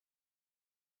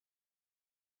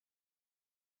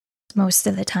most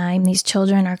of the time, these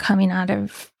children are coming out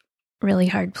of really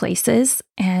hard places,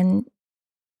 and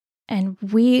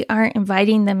we aren't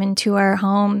inviting them into our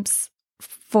homes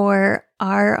for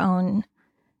our own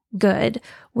good.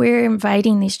 We're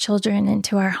inviting these children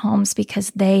into our homes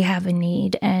because they have a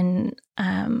need, and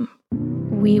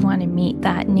we want to meet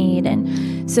that need.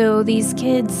 And so these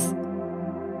kids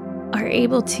are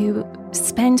able to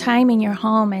spend time in your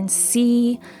home and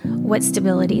see what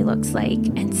stability looks like,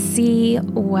 and see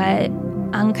what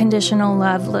unconditional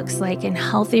love looks like, and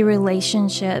healthy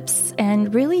relationships,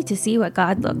 and really to see what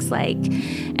God looks like.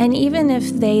 And even if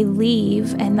they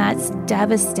leave, and that's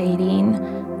devastating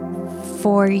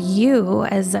for you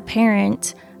as a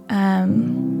parent,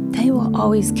 they will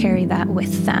always carry that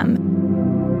with them.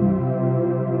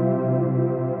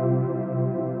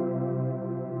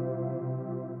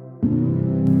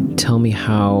 Tell me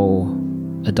how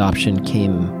adoption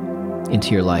came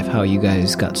into your life, how you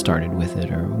guys got started with it,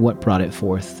 or what brought it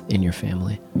forth in your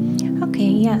family. Okay,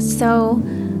 yeah. So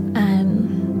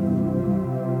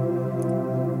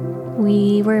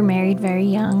we were married very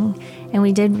young, and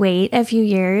we did wait a few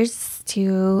years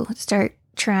to start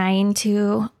trying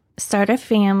to start a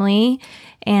family.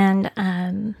 And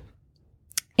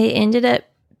it ended up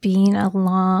being a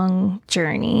long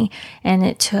journey, and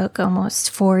it took almost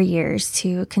 4 years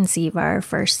to conceive our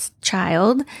first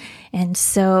child. And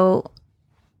so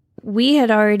I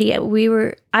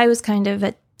was kind of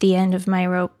at the end of my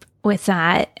rope with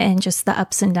that, and just the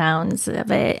ups and downs of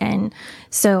it. And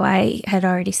so I had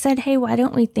already said, hey, why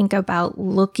don't we think about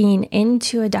looking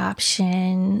into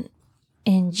adoption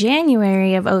in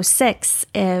January of 2006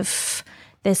 if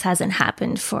this hasn't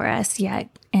happened for us yet.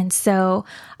 And so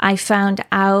I found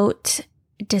out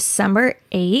December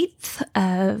 8th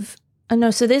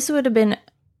so this would have been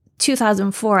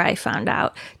 2004. I found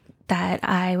out that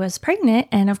I was pregnant.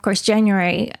 And of course,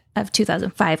 January of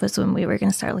 2005 was when we were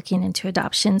going to start looking into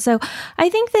adoption. So I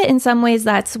think that in some ways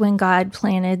that's when God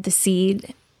planted the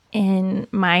seed in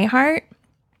my heart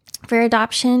for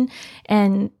adoption,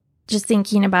 and just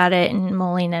thinking about it and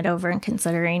mulling it over and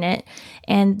considering it.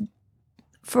 And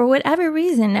for whatever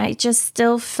reason, I just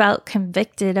still felt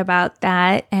convicted about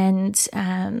that. And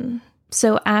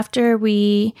so after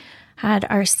we had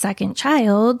our second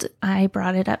child, I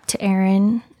brought it up to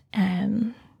Aaron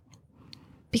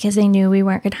because I knew we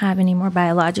weren't going to have any more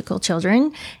biological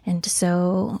children. And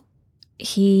so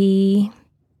he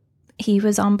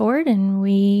was on board, and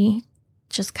we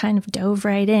just kind of dove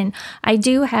right in. I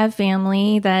do have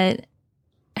family that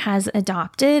has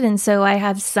adopted, and so I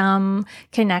have some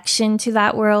connection to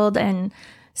that world. And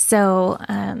so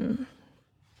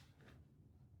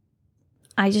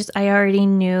I already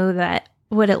knew that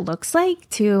what it looks like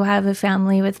to have a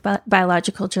family with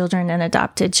biological children and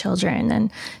adopted children.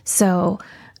 And so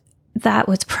that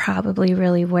was probably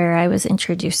really where I was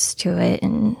introduced to it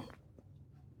and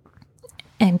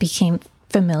became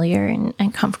familiar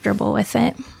and comfortable with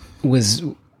it.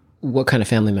 What kind of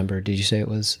family member did you say it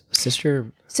was? A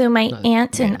sister? So my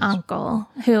aunt and uncle,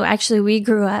 who actually we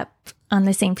grew up on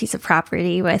the same piece of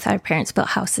property with. Our parents built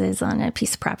houses on a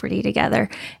piece of property together.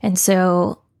 And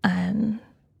so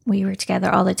we were together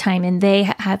all the time. And they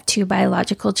have 2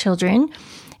 biological children,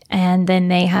 and then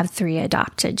they have 3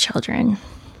 adopted children.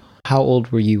 How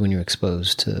old were you when you were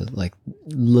exposed to like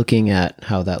looking at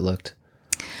how that looked?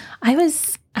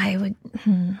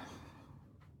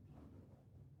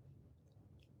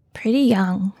 Pretty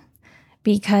young,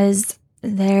 because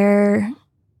their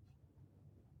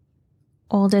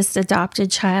oldest adopted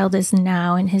child is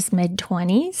now in his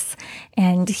mid-20s,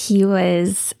 and he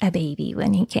was a baby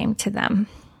when he came to them.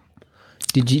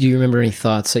 Do you remember any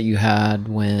thoughts that you had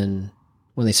when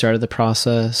they started the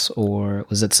process, or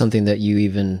was it something that you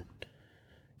even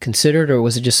considered, or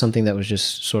was it just something that was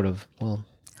just sort of, well,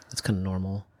 that's kind of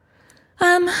normal?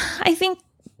 I think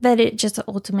that it just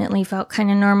ultimately felt kind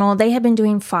of normal. They had been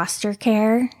doing foster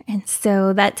care, and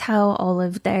so that's how all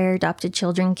of their adopted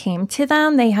children came to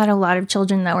them. They had a lot of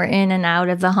children that were in and out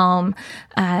of the home,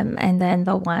 and then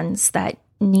the ones that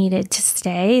needed to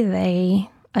stay, they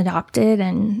adopted,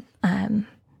 and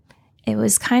it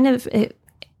was kind of, in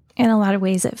a lot of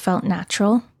ways, it felt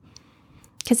natural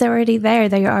because they're already there.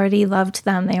 They already loved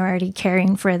them. They were already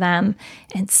caring for them,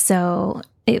 and so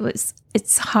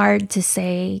it's hard to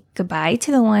say goodbye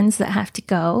to the ones that have to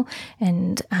go.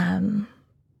 And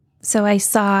so I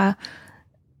saw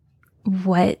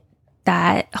what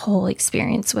that whole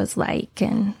experience was like.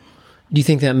 And do you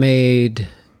think that made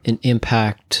an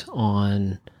impact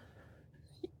on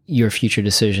your future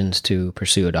decisions to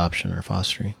pursue adoption or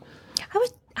fostering?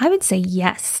 I would say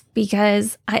yes,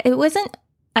 because it wasn't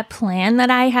a plan that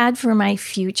I had for my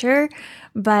future.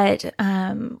 But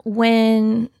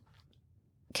when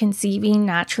conceiving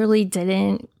naturally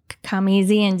didn't come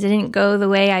easy and didn't go the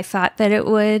way I thought that it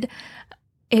would,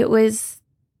 it was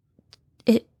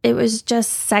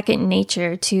just second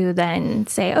nature to then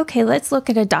say, okay, let's look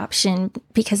at adoption,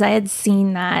 because I had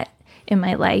seen that in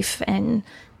my life and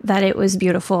that it was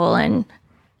beautiful, and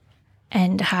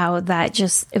how that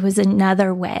it was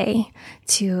another way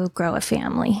to grow a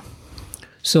family.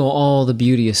 So all the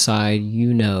beauty aside,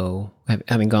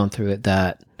 having gone through it,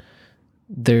 that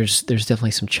there's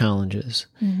definitely some challenges.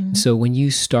 Mm-hmm. So when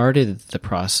you started the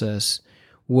process,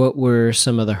 what were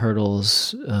some of the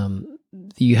hurdles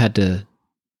you had to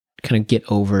kind of get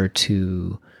over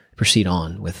to proceed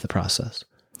on with the process?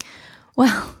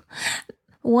 Well,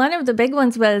 one of the big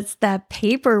ones was the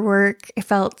paperwork. It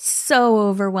felt so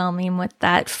overwhelming with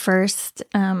that first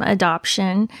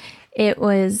adoption.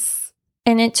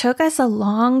 And it took us a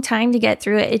long time to get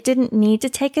through it. It didn't need to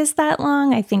take us that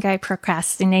long. I think I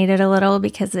procrastinated a little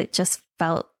because it just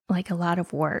felt like a lot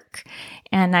of work.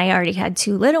 And I already had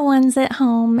 2 little ones at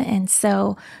home. And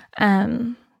so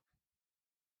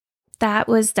that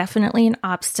was definitely an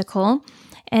obstacle.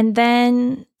 And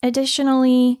then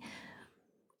additionally,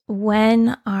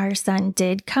 when our son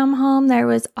did come home, there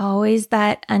was always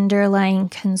that underlying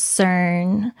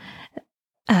concern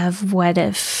of what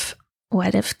if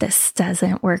this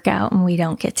doesn't work out and we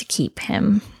don't get to keep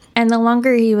him? And the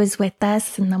longer he was with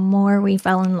us and the more we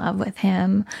fell in love with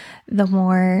him, the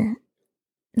more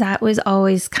that was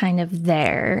always kind of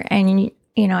there. And,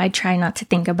 I try not to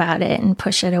think about it and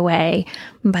push it away,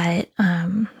 but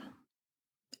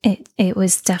it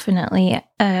was definitely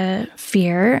a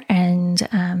fear, and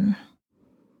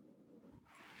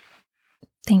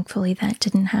thankfully that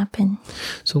didn't happen.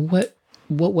 So what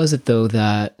was it though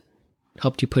that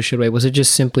helped you push it away? Was it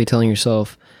just simply telling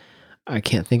yourself, I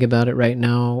can't think about it right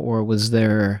now? Or was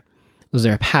there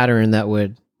a pattern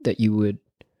that you would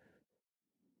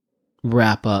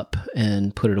wrap up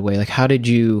and put it away? Like, how did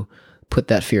you put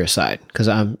that fear aside? Because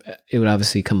it would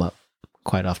obviously come up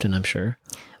quite often, I'm sure.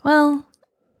 Well,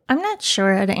 I'm not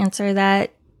sure how to answer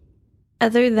that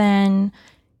other than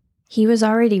he was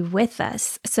already with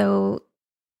us. So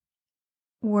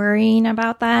worrying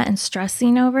about that and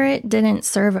stressing over it didn't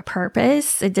serve a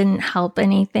purpose. It didn't help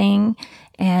anything.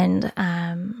 And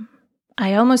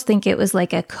I almost think it was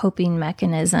like a coping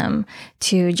mechanism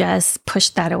to just push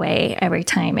that away every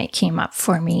time it came up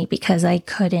for me, because I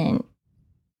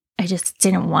just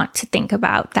didn't want to think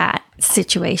about that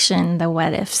situation, the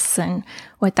what ifs, and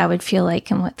what that would feel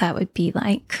like and what that would be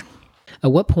like.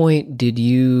 At what point did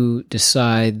you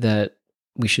decide that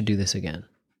we should do this again?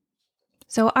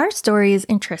 So our story is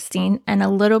interesting and a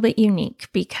little bit unique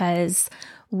because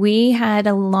we had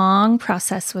a long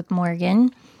process with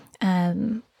Morgan.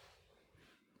 And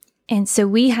so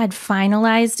we had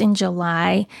finalized in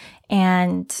July,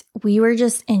 and we were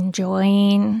just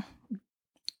enjoying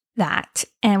that.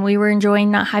 And we were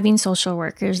enjoying not having social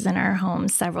workers in our home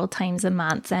several times a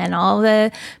month and all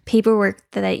the paperwork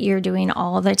that you're doing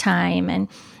all the time.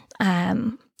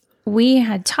 And we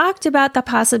had talked about the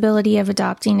possibility of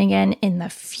adopting again in the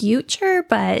future,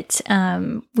 but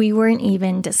we weren't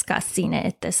even discussing it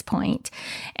at this point.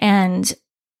 And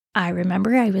I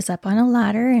remember I was up on a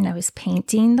ladder and I was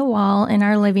painting the wall in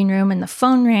our living room, and the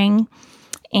phone rang.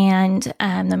 And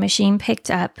the machine picked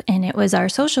up, and it was our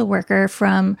social worker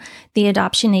from the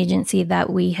adoption agency that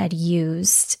we had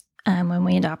used when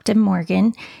we adopted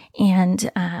Morgan.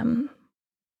 And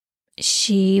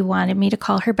she wanted me to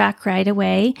call her back right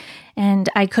away. And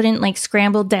I couldn't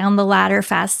scramble down the ladder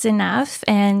fast enough.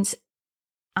 And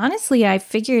honestly, I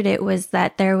figured it was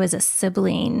that there was a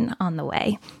sibling on the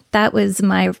way. That was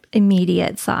my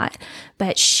immediate thought.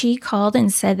 But she called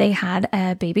and said they had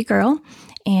a baby girl,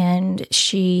 and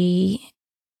she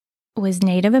was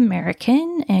Native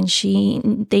American, and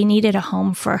they needed a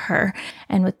home for her.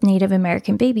 And with Native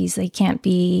American babies, they can't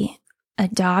be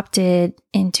adopted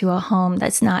into a home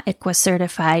that's not ICWA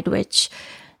certified, which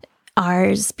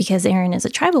ours, because Aaron is a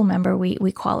tribal member, we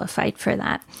qualified for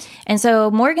that. And so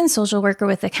Morgan's social worker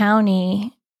with the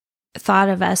county thought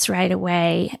of us right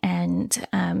away and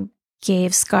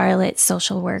gave Scarlett's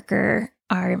social worker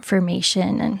our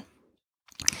information. And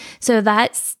so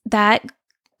that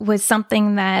was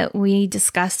something that we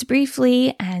discussed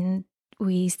briefly, and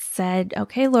we said,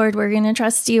 okay, Lord, we're going to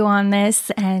trust you on this.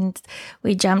 And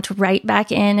we jumped right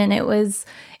back in, and it was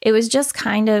just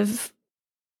kind of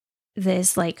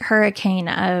this hurricane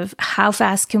of how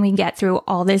fast can we get through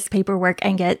all this paperwork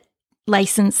and get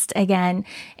licensed again.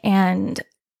 And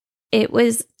it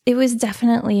was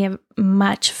definitely a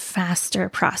much faster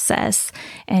process,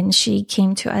 and she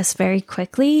came to us very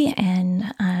quickly,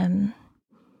 and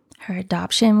her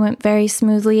adoption went very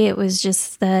smoothly. It was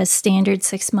just the standard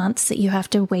 6 months that you have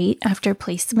to wait after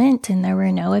placement, and there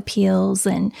were no appeals,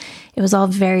 and it was all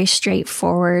very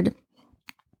straightforward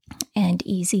and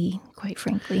easy, quite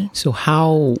frankly. So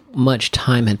how much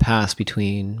time had passed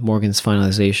between Morgan's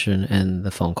finalization and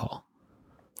the phone call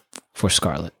for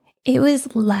Scarlett? It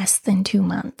was less than 2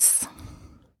 months.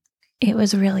 It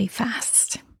was really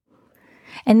fast.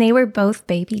 And they were both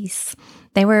babies.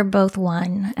 They were both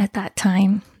 1 at that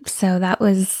time. So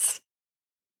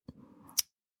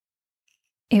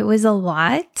it was a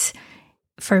lot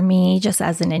for me just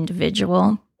as an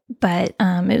individual. But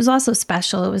it was also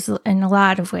special. It was, in a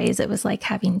lot of ways, it was like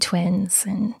having twins,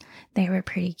 and they were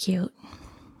pretty cute.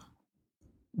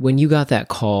 When you got that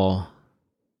call,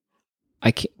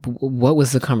 what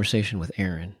was the conversation with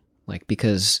Aaron? Like,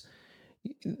 because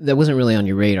that wasn't really on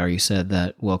your radar. You said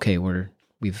that, well, okay, we're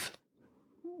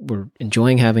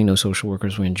enjoying having no social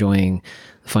workers. We're enjoying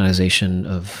the finalization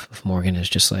of Morgan. Is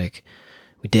just like,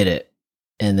 we did it.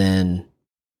 And then,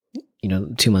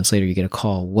 2 months later, you get a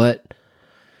call. What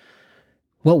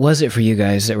was it for you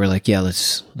guys that were like, yeah,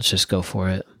 let's just go for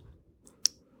it?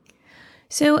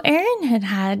 So Aaron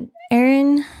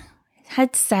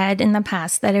had said in the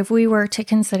past that if we were to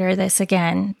consider this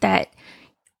again, that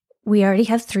we already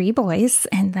have 3 boys,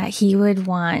 and that he would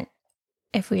want,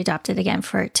 if we adopted again,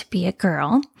 for it to be a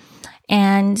girl.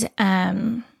 And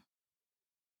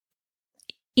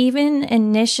even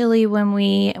initially when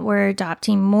we were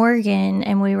adopting Morgan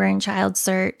and we were in child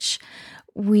search,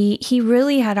 he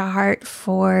really had a heart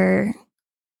for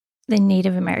the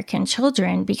Native American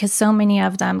children, because so many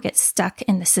of them get stuck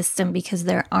in the system because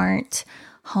there aren't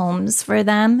homes for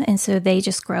them. And so they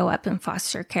just grow up in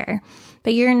foster care.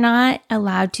 But you're not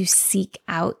allowed to seek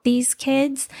out these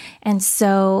kids. And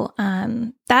so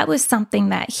that was something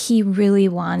that he really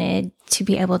wanted to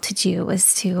be able to do,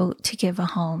 was to give a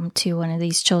home to one of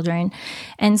these children.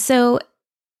 And so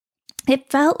it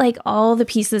felt like all the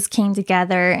pieces came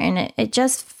together, and it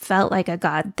just felt like a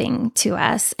God thing to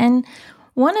us. And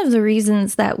one of the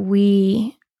reasons that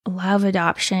we love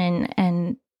adoption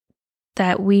and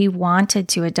that we wanted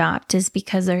to adopt is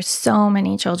because there's so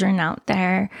many children out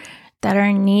there that are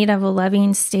in need of a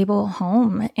loving, stable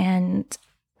home. And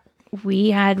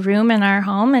we had room in our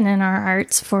home and in our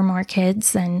hearts for more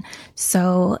kids. And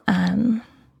so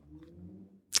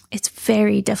it's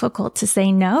very difficult to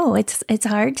say no. It's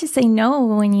hard to say no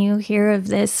when you hear of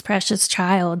this precious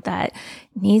child that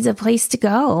needs a place to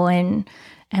go, and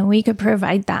we could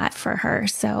provide that for her.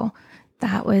 So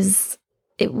that was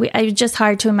it. It was just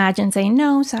hard to imagine saying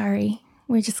no, sorry,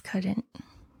 we just couldn't.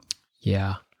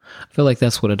 Yeah, I feel like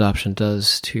that's what adoption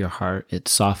does to your heart. It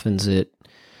softens it,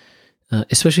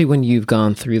 especially when you've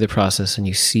gone through the process and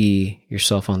you see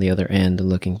yourself on the other end and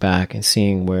looking back and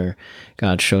seeing where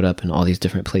God showed up in all these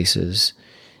different places.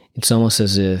 It's almost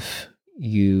as if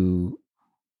you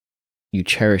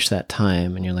cherish that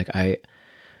time, and you're like,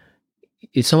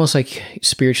 it's almost like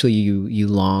spiritually you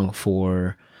long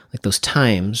for like those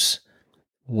times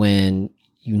when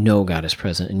God is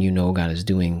present and God is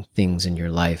doing things in your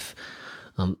life.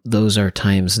 Those are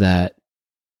times that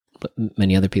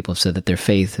many other people have said that their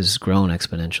faith has grown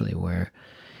exponentially, where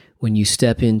when you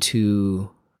step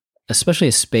into especially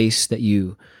a space that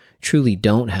you truly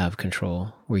don't have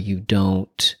control, where you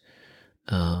don't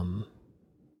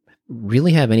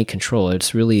really have any control.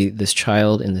 It's really this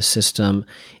child in the system,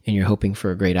 and you're hoping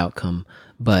for a great outcome,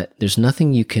 but there's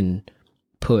nothing you can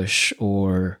push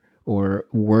or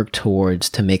work towards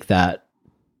to make that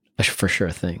a for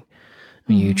sure thing.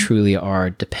 I mean, you truly are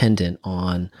dependent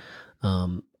on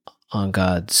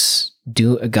God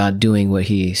doing what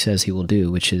He says He will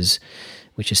do, which is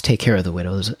take care of the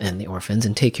widows and the orphans,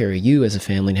 and take care of you as a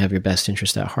family, and have your best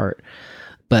interest at heart.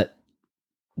 But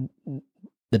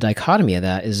the dichotomy of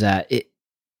that is that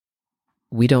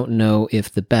we don't know if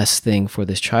the best thing for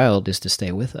this child is to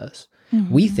stay with us.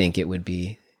 Mm-hmm. We think it would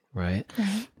be, right?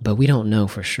 But we don't know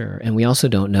for sure. And we also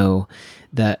don't know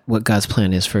that what God's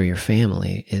plan is for your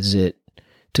family. Is it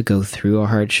to go through a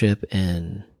hardship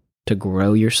and to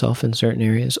grow yourself in certain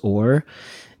areas, or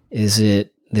is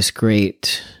it this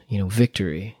great,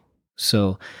 victory?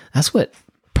 So that's what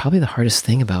probably the hardest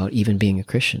thing about even being a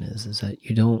Christian is that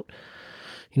you don't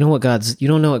know what God's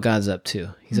up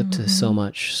to. He's up to so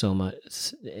much.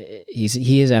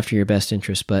 He is after your best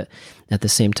interest, but at the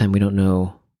same time, we don't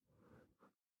know.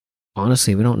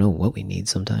 Honestly, we don't know what we need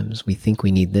sometimes. We think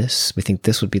we need this. We think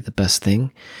this would be the best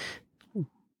thing.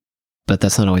 but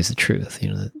that's not always the truth.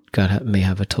 That God may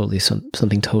have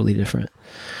something totally different.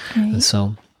 Right. And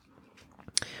so,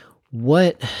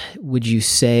 what would you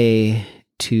say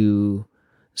to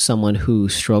someone who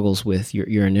struggles with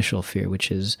your initial fear,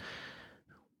 which is,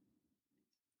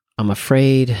 I'm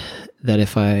afraid that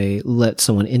if I let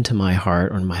someone into my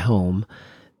heart or in my home,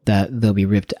 that they'll be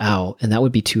ripped out, and that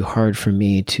would be too hard for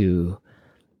me to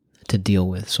deal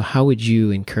with. So how would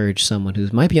you encourage someone who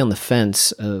might be on the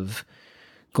fence of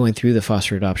going through the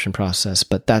foster adoption process,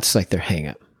 but that's like their hang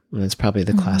up? And it's probably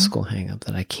the classical hang up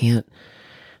that I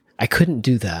couldn't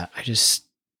do that. It's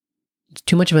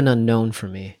too much of an unknown for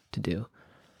me to do.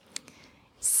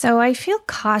 So I feel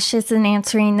cautious in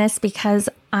answering this because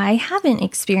I haven't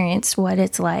experienced what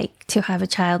it's like to have a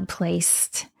child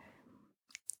placed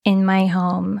in my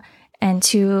home and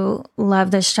to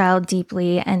love this child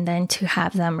deeply and then to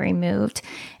have them removed.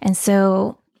 And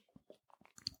so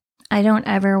I don't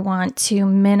ever want to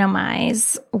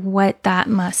minimize what that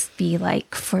must be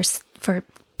like for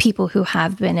people who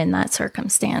have been in that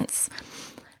circumstance.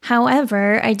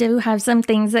 However, I do have some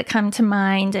things that come to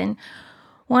mind, and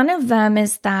one of them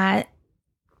is that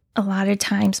a lot of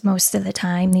times, most of the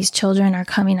time, these children are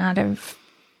coming out of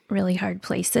really hard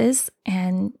places,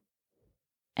 and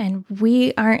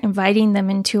we aren't inviting them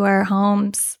into our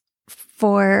homes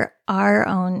for our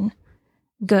own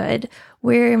good.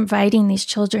 We're inviting these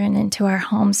children into our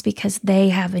homes because they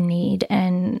have a need,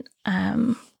 and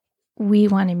we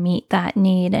want to meet that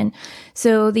need. And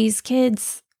so these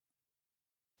kids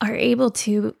are able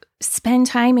to spend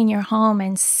time in your home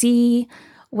and see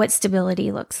what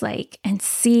stability looks like, and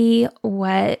see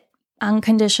what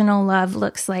unconditional love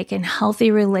looks like, and healthy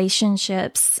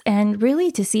relationships, and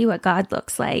really to see what God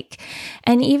looks like.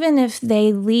 And even if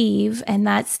they leave and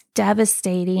that's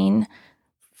devastating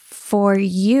for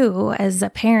you as a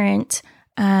parent,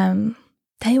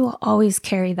 they will always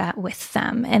carry that with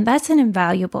them. And that's an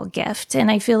invaluable gift. And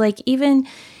I feel like even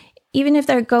if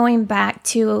they're going back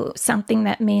to something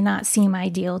that may not seem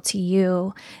ideal to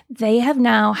you, they have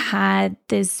now had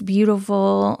this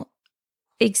beautiful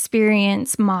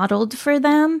experience modeled for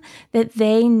them that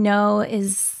they know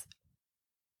is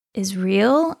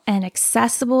real and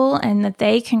accessible, and that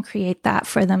they can create that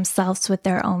for themselves with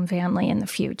their own family in the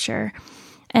future.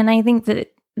 And I think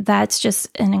that that's just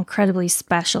an incredibly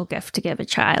special gift to give a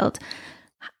child.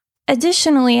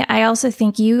 Additionally, I also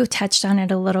think you touched on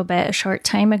it a little bit a short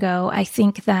time ago. I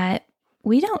think that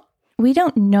we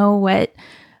don't know what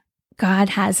God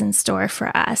has in store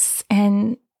for us,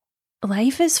 and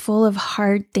life is full of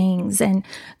hard things, and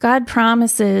God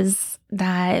promises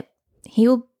that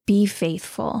He'll be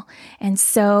faithful. And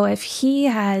so if He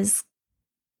has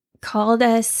called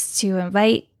us to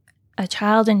invite a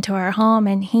child into our home,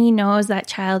 and He knows that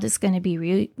child is going to be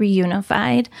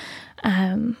reunified,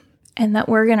 and that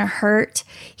we're going to hurt,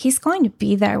 He's going to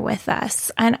be there with us.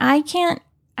 And I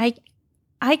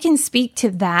can speak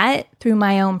to that through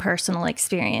my own personal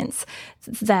experience,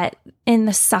 that in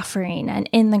the suffering and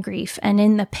in the grief and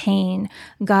in the pain,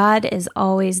 God is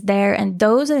always there. And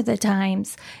those are the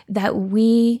times that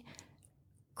we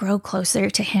grow closer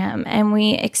to Him and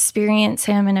we experience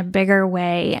Him in a bigger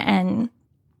way. And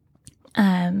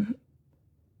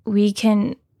we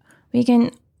can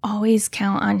always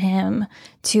count on Him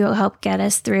to help get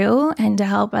us through and to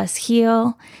help us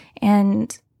heal.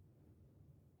 And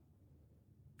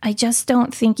I just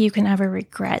don't think you can ever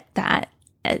regret that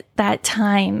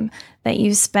time that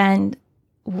you spend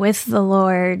with the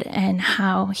Lord and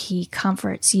how He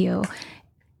comforts you.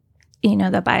 You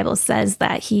know, the Bible says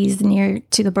that He's near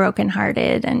to the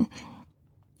brokenhearted, and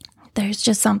there's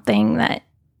just something that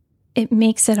it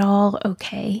makes it all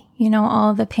okay. You know,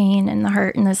 all the pain and the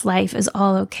hurt in this life is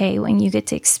all okay when you get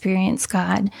to experience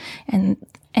God and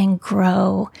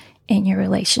grow in your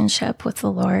relationship with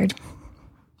the Lord.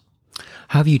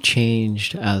 How have you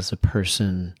changed as a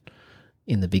person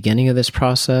in the beginning of this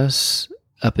process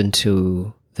up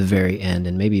into the very end,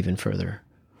 and maybe even further?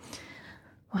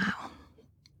 Wow.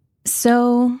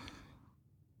 So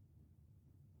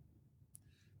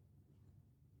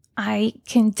I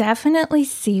can definitely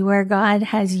see where God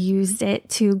has used it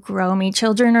to grow me.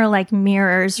 Children are like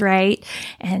mirrors, right?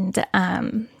 And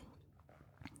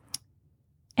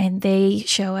they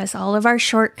show us all of our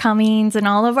shortcomings and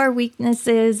all of our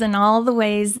weaknesses and all the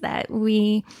ways that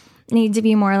we need to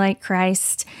be more like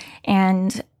Christ.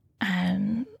 And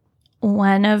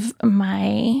one of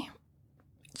my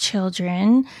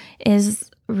children is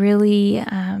really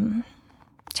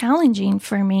challenging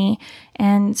for me.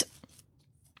 And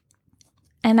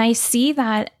I see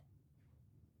that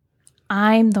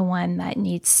I'm the one that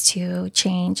needs to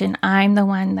change, and I'm the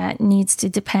one that needs to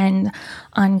depend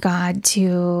on God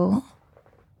to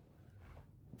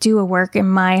do a work in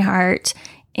my heart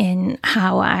in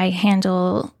how I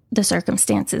handle the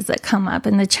circumstances that come up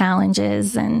and the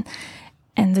challenges and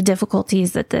the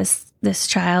difficulties that this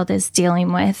child is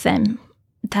dealing with. And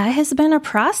that has been a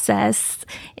process.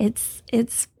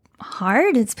 It's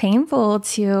hard. It's painful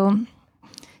to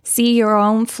see your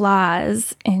own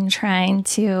flaws in trying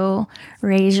to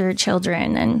raise your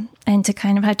children and to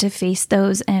kind of have to face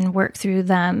those and work through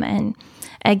them. And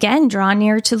again, draw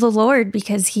near to the Lord,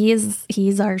 because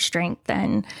he's our strength.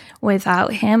 And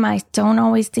without him, I don't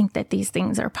always think that these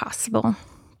things are possible.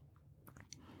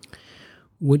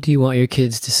 What do you want your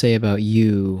kids to say about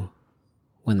you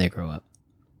when they grow up?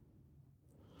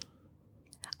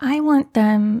 I want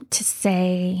them to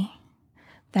say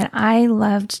that I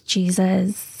loved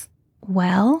Jesus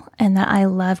well and that I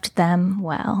loved them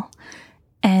well.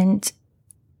 And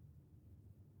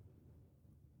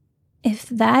if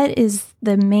that is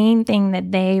the main thing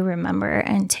that they remember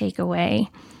and take away,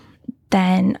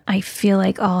 then I feel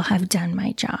like I'll have done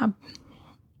my job.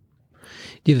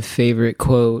 Do you have a favorite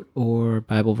quote or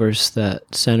Bible verse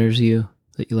that centers you,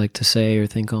 that you like to say or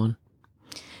think on?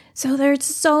 So there's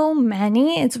so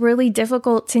many. It's really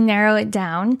difficult to narrow it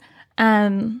down.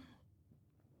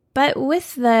 But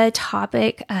with the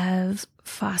topic of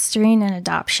fostering and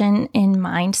adoption in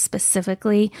mind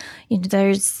specifically,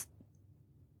 it's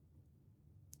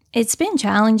been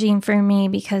challenging for me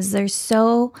because there's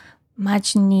so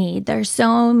much need. There's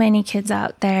so many kids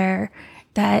out there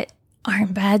that are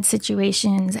in bad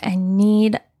situations and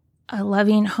need a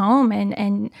loving home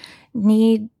and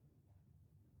need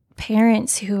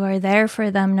parents who are there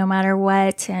for them no matter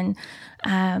what.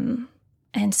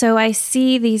 And so I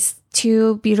see these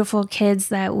two beautiful kids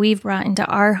that we've brought into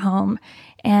our home,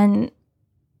 and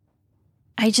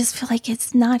I just feel like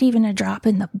it's not even a drop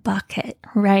in the bucket,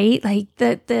 right? Like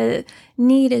the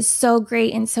need is so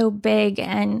great and so big.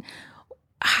 And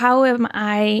how am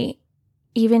I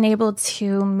even able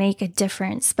to make a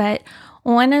difference? But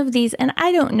one of these, and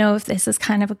I don't know if this is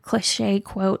kind of a cliche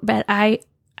quote, but I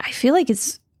feel like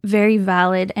it's very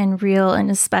valid and real, and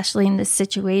especially in this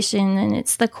situation. And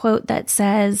it's the quote that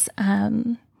says,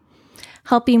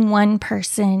 helping one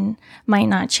person might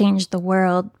not change the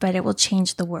world, but it will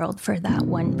change the world for that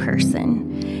one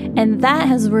person. And that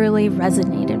has really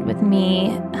resonated with me,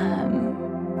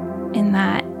 in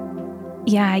that,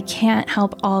 yeah, I can't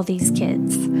help all these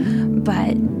kids,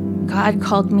 but God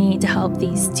called me to help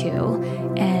these two,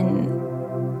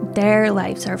 and their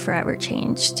lives are forever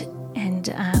changed. And